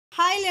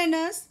Hi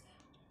learners,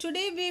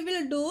 today we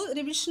will do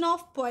revision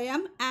of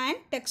poem and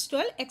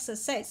textual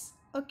exercise.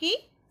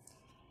 Okay.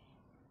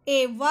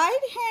 A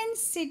white hen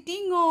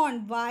sitting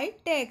on white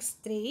eggs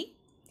 3.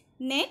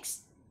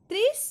 Next,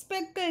 3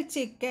 speckled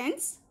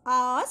chickens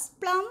as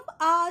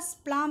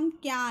plum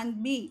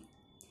can be.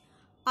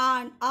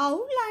 An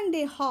owl and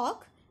a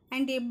hawk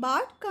and a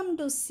bird come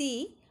to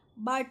see,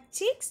 but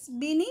chicks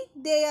beneath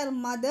their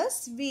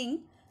mother's wing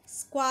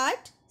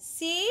squat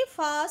safe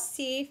as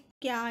safe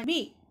can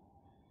be.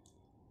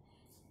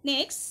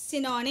 Next,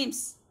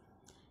 synonyms.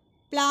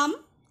 Plum,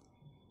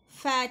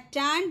 fat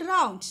and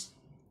round.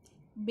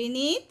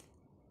 Beneath,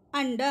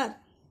 under.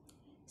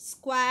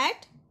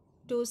 Squat,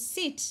 to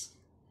sit.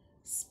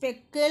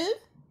 Speckled,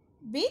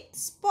 with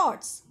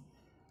spots.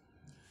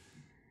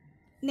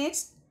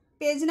 Next,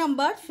 page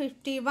number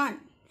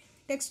 51.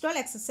 Textual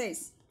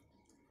exercise.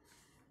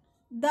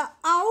 The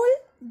owl,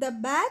 the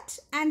bat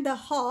and the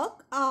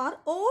hawk are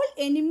all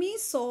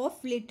enemies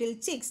of little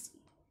chicks.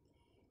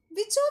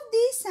 Which of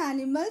these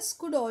animals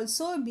could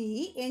also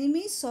be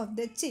enemies of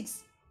the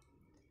chicks?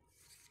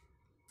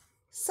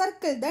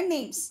 Circle the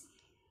names.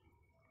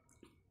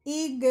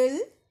 Eagle,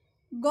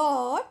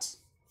 goat,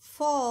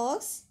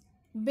 fox,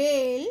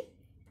 whale,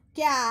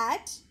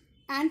 cat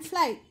and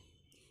fly.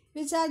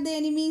 Which are the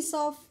enemies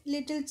of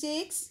little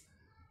chicks?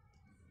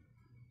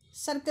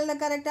 Circle the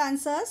correct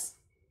answers.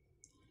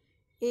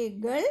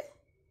 Eagle,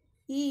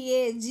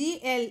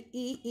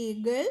 E-A-G-L-E,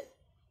 eagle,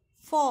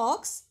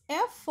 fox,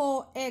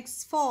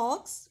 F-O-X,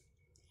 fox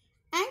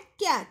and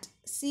cat,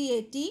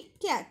 C-A-T,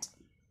 cat.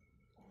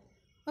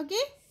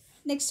 Okay,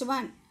 next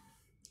one.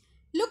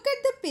 Look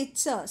at the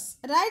pictures.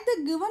 Write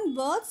the given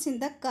words in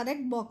the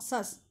correct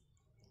boxes.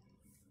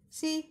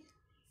 See,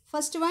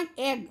 first one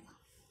egg,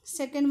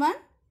 second one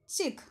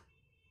chick.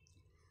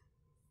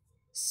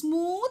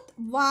 Smooth,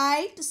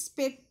 white,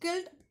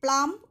 speckled,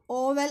 plump,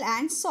 oval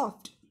and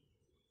soft.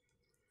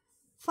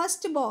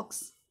 First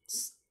box,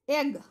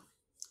 egg.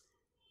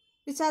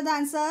 Which are the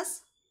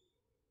answers?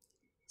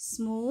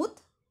 Smooth,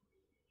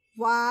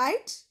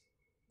 white,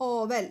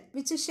 oval.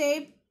 Which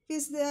shape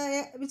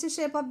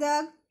of the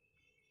egg?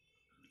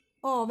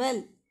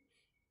 Oval.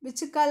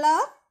 Which color?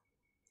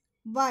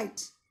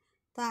 White.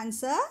 The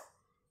answer,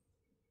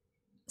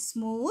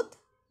 smooth,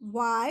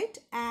 white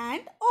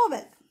and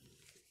oval.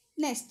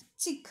 Next,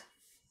 chick.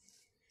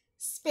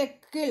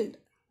 Speckled.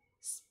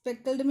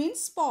 Speckled means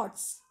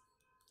spots.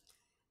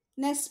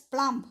 Next,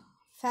 plump,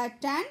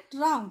 fat and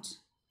round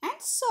and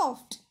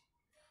soft.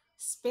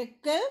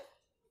 Speckled,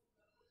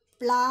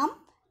 plump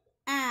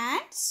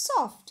and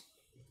soft.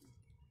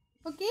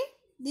 Okay,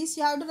 this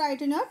you have to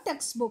write in your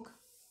textbook.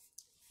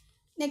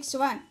 Next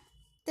one,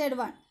 third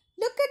one.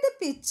 Look at the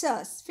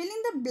pictures. Fill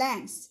in the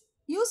blanks.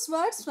 Use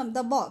words from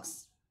the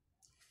box.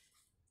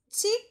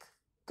 Chick,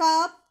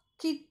 cub,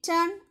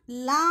 kitten,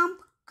 lamb,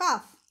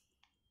 calf.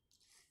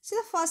 See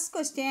the first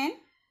question.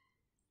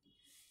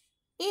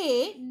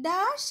 A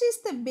dash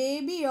is the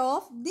baby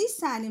of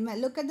this animal.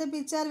 Look at the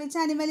picture. Which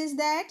animal is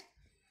that?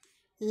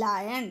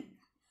 Lion.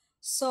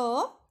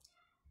 So,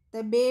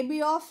 the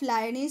baby of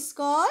lion is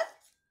called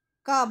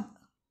cub.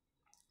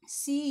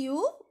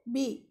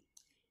 C-U-B.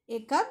 A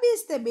cub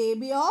is the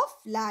baby of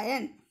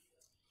lion.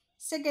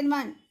 Second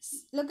one.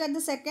 Look at the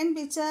second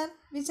picture.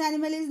 Which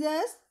animal is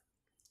this?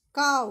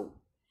 Cow.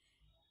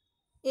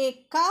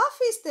 A calf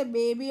is the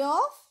baby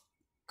of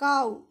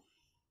cow.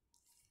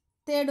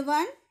 Third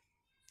one.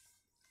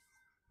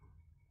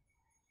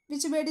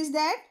 Which bird is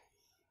that?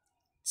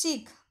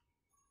 Chick.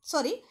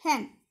 Sorry,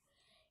 hen.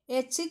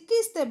 A chick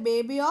is the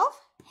baby of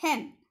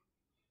hen.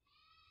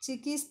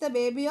 Chick is the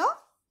baby of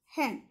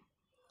hen.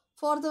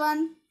 Fourth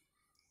one.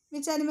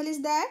 Which animal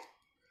is that?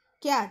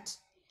 Cat.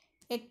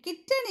 A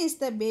kitten is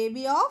the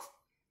baby of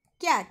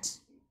cat.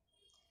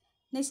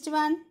 Next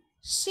one.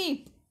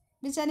 Sheep.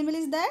 Which animal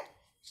is that?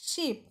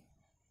 Sheep.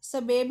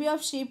 So, baby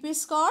of sheep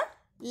is called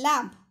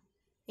lamb.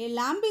 A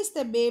lamb is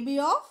the baby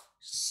of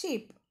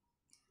sheep.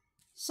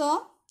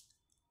 So,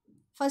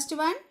 first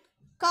one,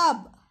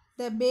 cub.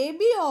 The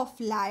baby of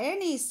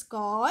lion is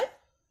called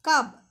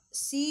cub.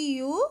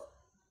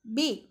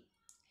 C-U-B.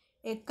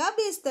 A cub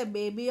is the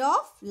baby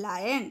of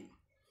lion.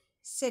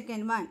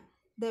 Second one,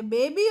 the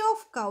baby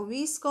of cow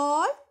is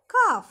called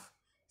calf.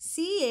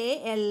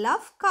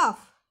 C-A-L-F,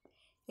 calf.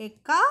 A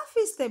calf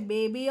is the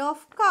baby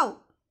of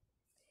cow.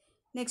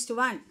 Next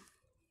one,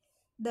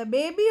 the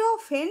baby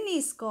of hen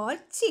is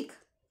called chick.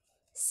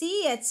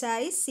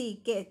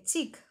 C-H-I-C-K,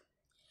 chick.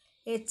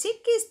 A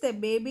chick is the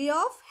baby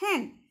of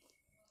hen.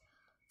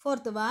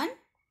 Fourth one,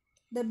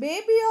 the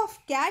baby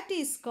of cat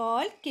is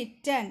called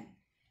kitten.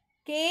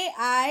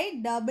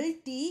 K-I-T-T-E-N.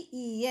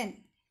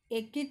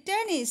 A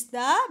kitten is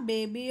the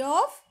baby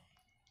of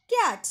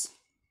cat.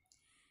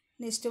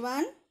 Next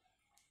one,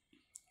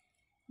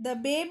 the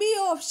baby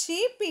of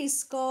sheep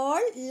is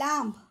called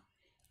lamb.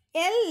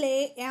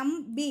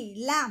 L-A-M-B,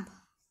 lamb.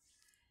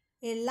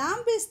 A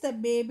lamb is the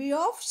baby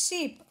of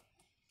sheep.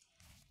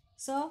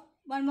 So,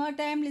 one more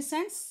time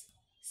listen.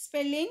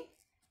 Spelling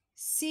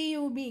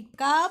C-U-B,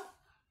 cub.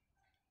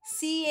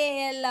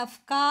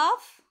 C-A-L-F,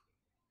 calf.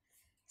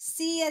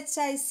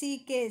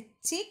 CHICK,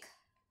 chick.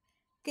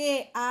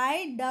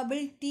 KITTEN,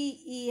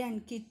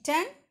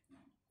 kitten.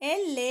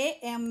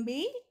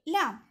 LAMB,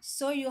 lamb.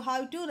 So you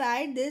have to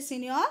write this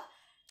in your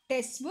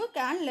textbook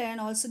and learn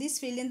also this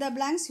fill in the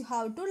blanks you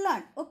have to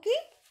learn. Okay.